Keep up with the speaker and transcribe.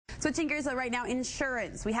Switching gears though right now,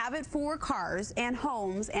 insurance. We have it for cars and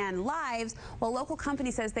homes and lives, while local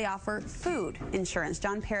company says they offer food insurance.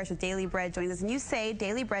 John Parrish with Daily Bread joins us, and you say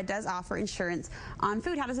Daily Bread does offer insurance on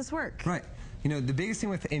food. How does this work? Right. You know, the biggest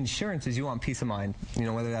thing with insurance is you want peace of mind, you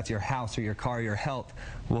know, whether that's your house or your car or your health.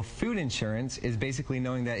 Well, food insurance is basically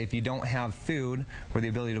knowing that if you don't have food or the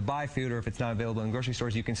ability to buy food, or if it's not available in grocery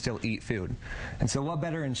stores, you can still eat food. And so what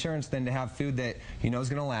better insurance than to have food that you know is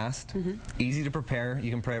going to last, easy to prepare,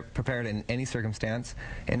 you can prepare it in any circumstance,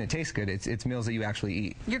 and it tastes good. It's meals that you actually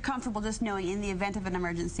eat. You're comfortable just knowing in the event of an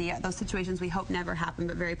emergency, those situations we hope never happen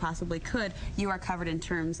but very possibly could, you are covered in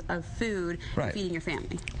terms of food and feeding your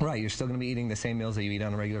family. Right, you're still going to be eating the same meals that you eat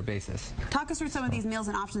on a regular basis. Talk us through some of these meals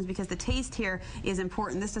and options, because the taste here is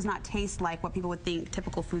important. This does not taste like what people would think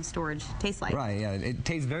typical food storage tastes like. Right, yeah, it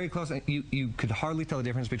tastes very close. You could hardly tell the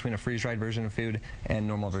difference between a freeze-dried version of food and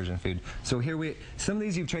normal version of food. So here some of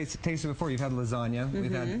these you've tasted before. You've had lasagna,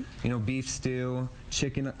 we've had, you know, beef stew,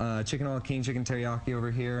 chicken ala king, chicken teriyaki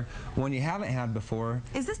over here. One you haven't had before.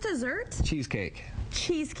 Is this dessert? Cheesecake.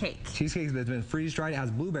 Cheesecake. Cheesecake that's been freeze-dried. It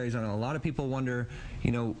has blueberries on it. A lot of people wonder,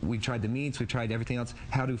 you know, we've tried the meats, we've tried everything else.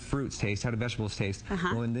 How do fruits taste? How do vegetables taste?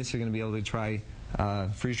 Well, in this you're going to be able to try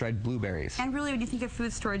freeze-dried blueberries. And really, when you think of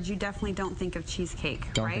food storage, you definitely don't think of cheesecake,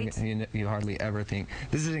 right? You hardly ever think.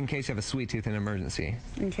 This is in case you have a sweet tooth in an emergency.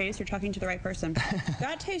 In case you're talking to the right person.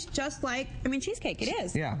 That tastes just like, I mean, cheesecake. It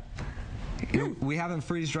is. Yeah. You know, we haven't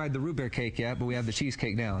freeze-dried the root beer cake yet, but we have the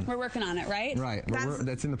cheesecake down. We're working on it, right? Right.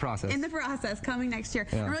 That's in the process. In the process, coming next year.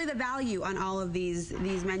 Yeah. And really, the value on all of these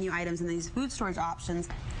menu items and these food storage options,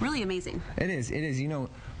 really amazing. It is. It is. You know,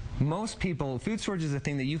 most people, food storage is a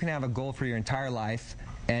thing that you can have a goal for your entire life,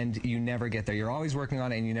 and you never get there. You're always working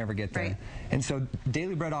on it, and you never get there. Right. And so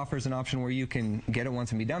Daily Bread offers an option where you can get it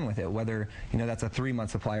once and be done with it, whether, you know, that's a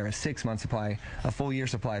 3-month supply or a 6-month supply, a full year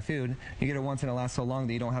supply of food. You get it once and it lasts so long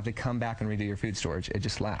that you don't have to come back and redo your food storage. It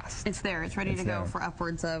just lasts. It's there. It's ready to go for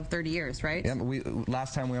upwards of 30 years, right? Yeah,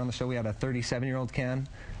 last time we were on the show, we had a 37-year-old can,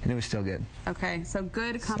 and it was still good. Okay, so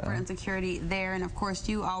good comfort and security there, and of course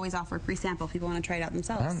you always offer a free sample if people want to try it out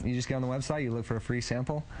themselves. You just get on the website, you look for a free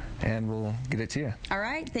sample, and we'll get it to you. All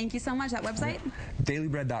right, thank you so much. That website?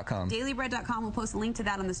 Dailybread.com. Dailybread.com. We'll post a link to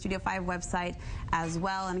that on the Studio 5 website as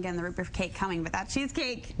well, and again, the root beer cake coming, but that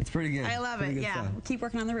cheesecake, it's pretty good. I love it, yeah. We'll keep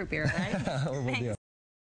working on the root beer, all right? We'll do.